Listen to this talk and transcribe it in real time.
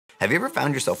Have you ever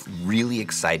found yourself really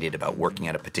excited about working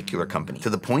at a particular company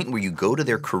to the point where you go to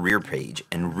their career page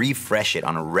and refresh it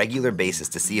on a regular basis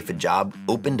to see if a job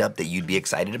opened up that you'd be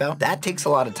excited about? That takes a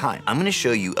lot of time. I'm gonna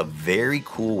show you a very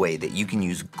cool way that you can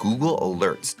use Google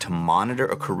Alerts to monitor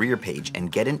a career page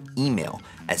and get an email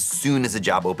as soon as a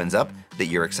job opens up that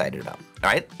you're excited about. All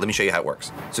right, let me show you how it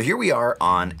works. So here we are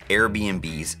on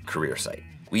Airbnb's career site.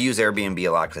 We use Airbnb a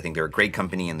lot because I think they're a great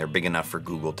company and they're big enough for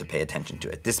Google to pay attention to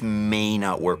it. This may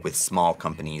not work with small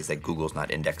companies that Google's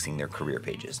not indexing their career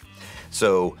pages.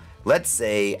 So let's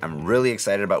say I'm really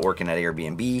excited about working at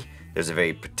Airbnb. There's a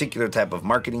very particular type of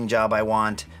marketing job I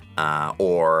want,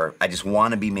 or I just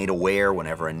want to be made aware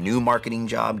whenever a new marketing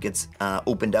job gets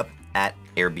opened up at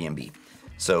Airbnb.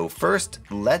 So first,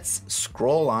 let's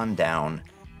scroll on down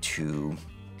to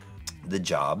the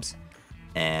jobs,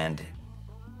 and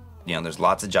there's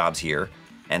lots of jobs here.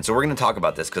 And so we're gonna talk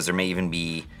about this because there may even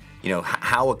be,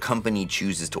 how a company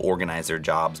chooses to organize their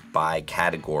jobs by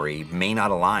category may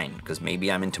not align, because maybe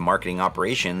I'm into marketing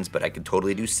operations, but I could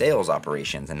totally do sales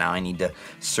operations, and now I need to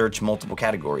search multiple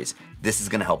categories. This is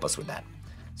gonna help us with that.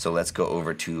 So let's go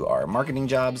over to our marketing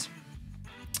jobs.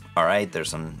 All right, there's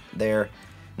some there.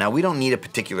 Now we don't need a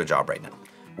particular job right now.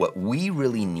 What we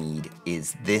really need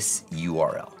is this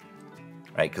URL,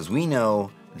 right? Because we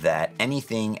know that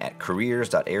anything at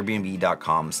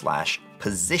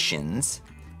careers.airbnb.com/positions,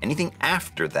 anything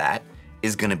after that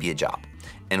is gonna be a job.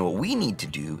 And what we need to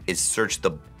do is search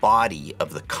the body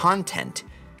of the content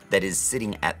that is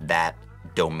sitting at that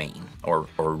domain, or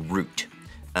root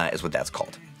is what that's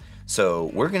called. So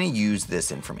we're gonna use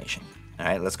this information. All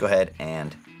right, let's go ahead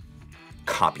and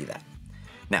copy that.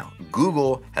 Now,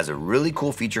 Google has a really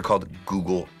cool feature called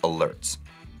Google Alerts.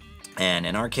 And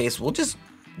in our case, we'll just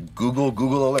Google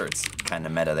Alerts, kind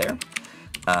of meta there.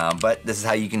 But this is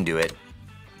how you can do it.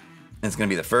 It's gonna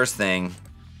be the first thing,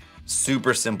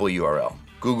 super simple URL,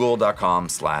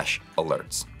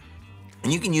 google.com/alerts.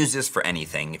 And you can use this for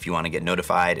anything if you wanna get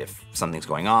notified if something's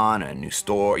going on, a new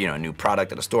store, a new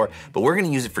product at a store, but we're gonna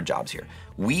use it for jobs here.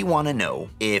 We wanna know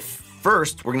if,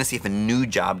 first, we're gonna see if a new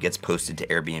job gets posted to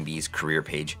Airbnb's career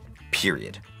page,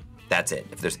 period. That's it.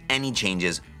 If there's any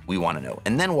changes, we want to know.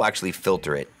 And then we'll actually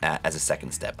filter it as a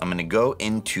second step. I'm going to go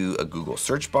into a Google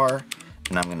search bar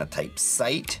and I'm going to type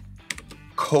site :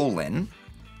 and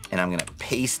I'm going to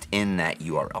paste in that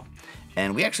URL.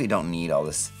 And we actually don't need all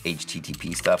this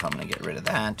HTTP stuff. I'm going to get rid of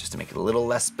that just to make it a little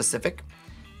less specific.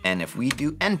 And if we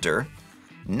do enter,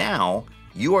 now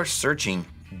you are searching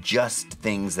just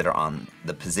things that are on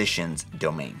the positions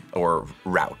domain, or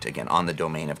route, again, on the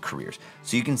domain of careers.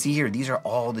 So you can see here, these are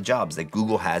all the jobs that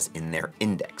Google has in their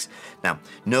index. Now,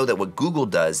 know that what Google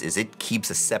does is it keeps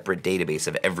a separate database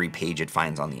of every page it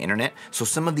finds on the internet. So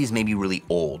some of these may be really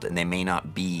old and they may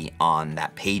not be on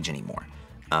that page anymore.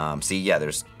 See, yeah,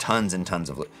 there's tons and tons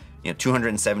of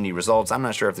 270 results. I'm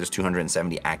not sure if there's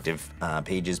 270 active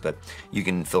pages, but you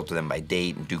can filter them by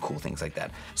date and do cool things like that.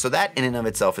 So that in and of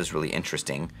itself is really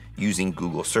interesting using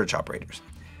Google search operators.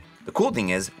 The cool thing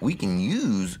is we can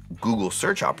use Google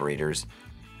search operators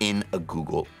in a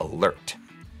Google alert.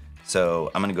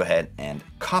 So I'm gonna go ahead and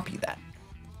copy that.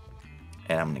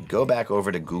 And I'm gonna go back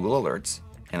over to Google Alerts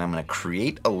and I'm gonna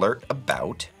create alert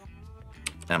about,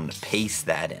 and I'm gonna paste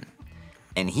that in.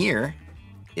 And here,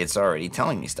 it's already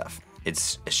telling me stuff.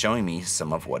 It's showing me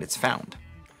some of what it's found.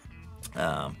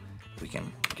 We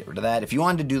can get rid of that. If you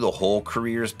wanted to do the whole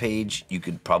careers page, you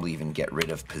could probably even get rid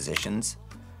of positions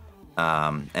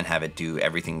and have it do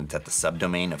everything that's at the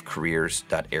subdomain of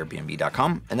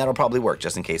careers.airbnb.com, and that'll probably work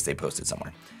just in case they post it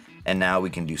somewhere. And now we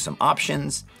can do some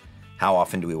options. How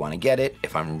often do we want to get it?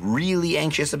 If I'm really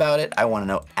anxious about it, I want to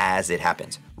know as it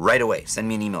happens. Right away, send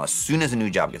me an email as soon as a new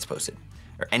job gets posted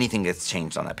or anything gets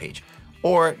changed on that page.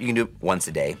 Or you can do it once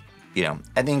a day.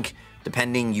 I think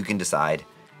depending, you can decide.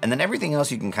 And then everything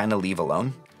else you can kind of leave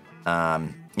alone.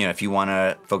 If you want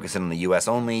to focus in on the US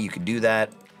only, you could do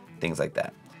that, things like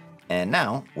that. And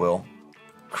now we'll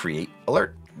create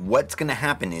alert. What's going to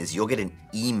happen is you'll get an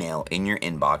email in your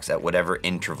inbox at whatever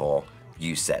interval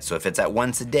you set. So if it's at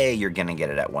once a day, you're going to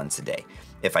get it at once a day.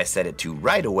 If I set it to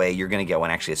right away, you're going to get one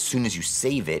actually as soon as you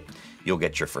save it, you'll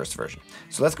get your first version.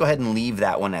 So let's go ahead and leave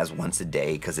that one as once a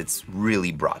day because it's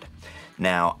really broad.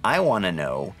 Now, I want to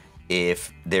know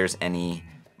if there's any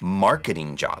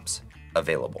marketing jobs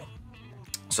available.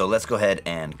 So let's go ahead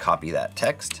and copy that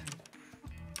text,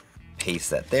 paste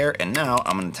that there, and now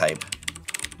I'm going to type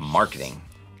marketing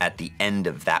at the end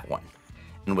of that one.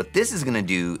 And what this is going to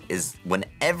do is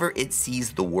whenever it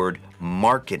sees the word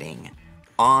marketing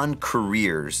on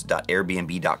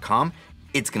careers.airbnb.com,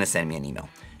 it's going to send me an email.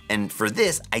 And for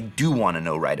this, I do want to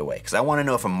know right away because I want to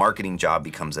know if a marketing job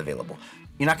becomes available.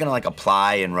 you're not gonna like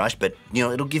apply and rush, but you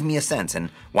know, it'll give me a sense, and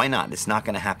why not? It's not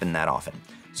gonna happen that often.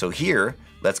 So here,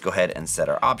 let's go ahead and set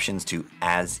our options to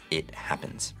as it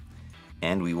happens.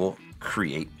 And we will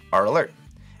create our alert.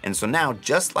 And so now,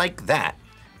 just like that,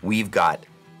 we've got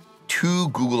 2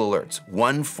 Google alerts.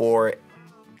 One for,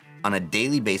 on a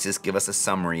daily basis, give us a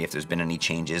summary if there's been any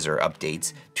changes or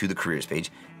updates to the careers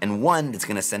page, and one that's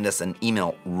gonna send us an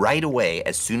email right away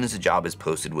as soon as a job is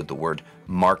posted with the word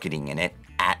marketing in it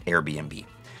at Airbnb.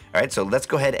 All right, so let's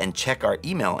go ahead and check our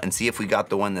email and see if we got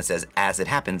the one that says as it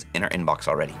happens in our inbox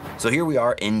already. So here we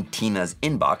are in Tina's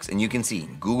inbox, and you can see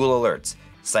Google alerts,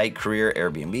 site, career,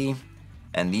 Airbnb,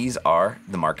 and these are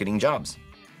the marketing jobs.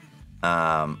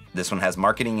 This one has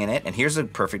marketing in it, and here's a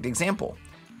perfect example.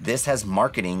 This has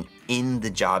marketing in the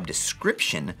job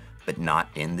description, but not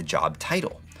in the job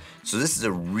title. So this is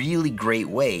a really great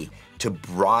way to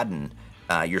broaden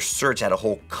your search at a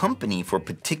whole company for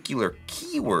particular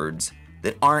keywords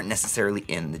that aren't necessarily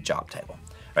in the job title,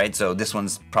 right? So this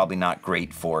one's probably not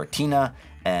great for Tina,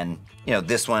 and you know,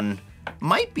 this one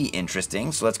might be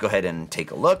interesting. So let's go ahead and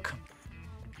take a look.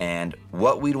 And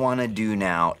what we'd wanna do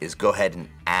now is go ahead and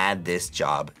add this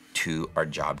job to our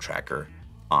job tracker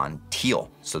on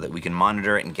Teal so that we can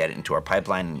monitor it and get it into our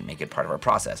pipeline and make it part of our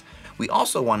process. We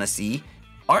also wanna see,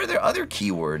 are there other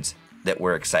keywords that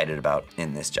we're excited about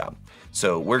in this job?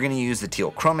 So we're gonna use the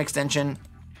Teal Chrome extension.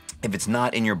 If it's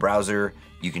not in your browser,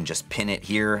 you can just pin it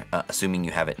here, assuming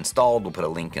you have it installed. We'll put a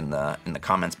link in the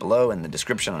comments below in the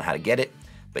description on how to get it,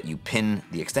 but you pin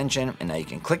the extension and now you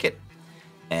can click it.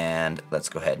 And let's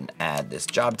go ahead and add this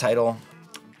job title.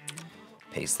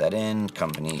 Paste that in.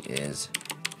 Company is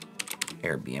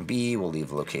Airbnb. We'll leave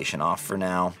the location off for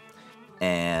now.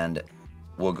 And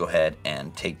we'll go ahead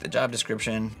and take the job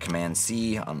description, Command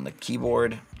C on the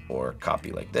keyboard, or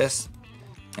copy like this,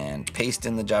 and paste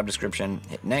in the job description,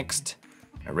 hit next.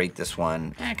 I rate this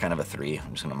one kind of a 3.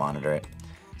 I'm just gonna monitor it.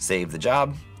 Save the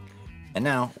job. And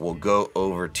now we'll go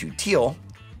over to Teal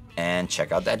and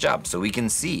check out that job. So we can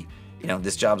see, you know,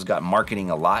 this job's got marketing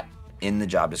a lot in the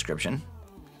job description.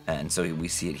 And so we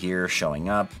see it here showing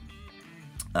up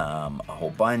a whole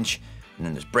bunch. And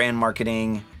then there's brand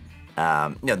marketing.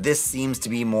 You know, this seems to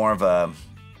be more of a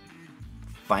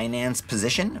finance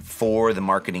position for the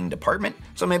marketing department.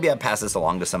 So maybe I pass this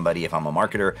along to somebody if I'm a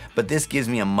marketer, but this gives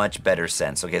me a much better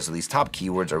sense. Okay, so these top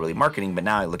keywords are really marketing, but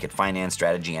now I look at finance,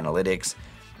 strategy, analytics.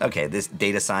 Okay, this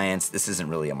data science, this isn't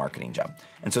really a marketing job.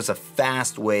 And so it's a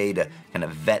fast way to kind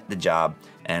of vet the job.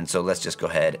 And so let's just go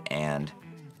ahead and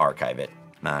archive it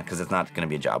because it's not gonna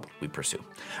be a job we pursue.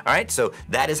 All right, so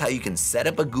that is how you can set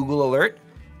up a Google alert,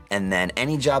 and then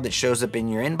any job that shows up in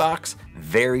your inbox,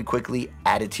 very quickly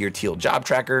add it to your Teal job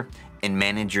tracker and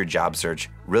manage your job search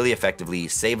really effectively,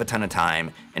 save a ton of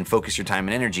time, and focus your time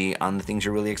and energy on the things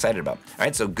you're really excited about. All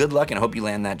right, so good luck and I hope you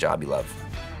land that job you love.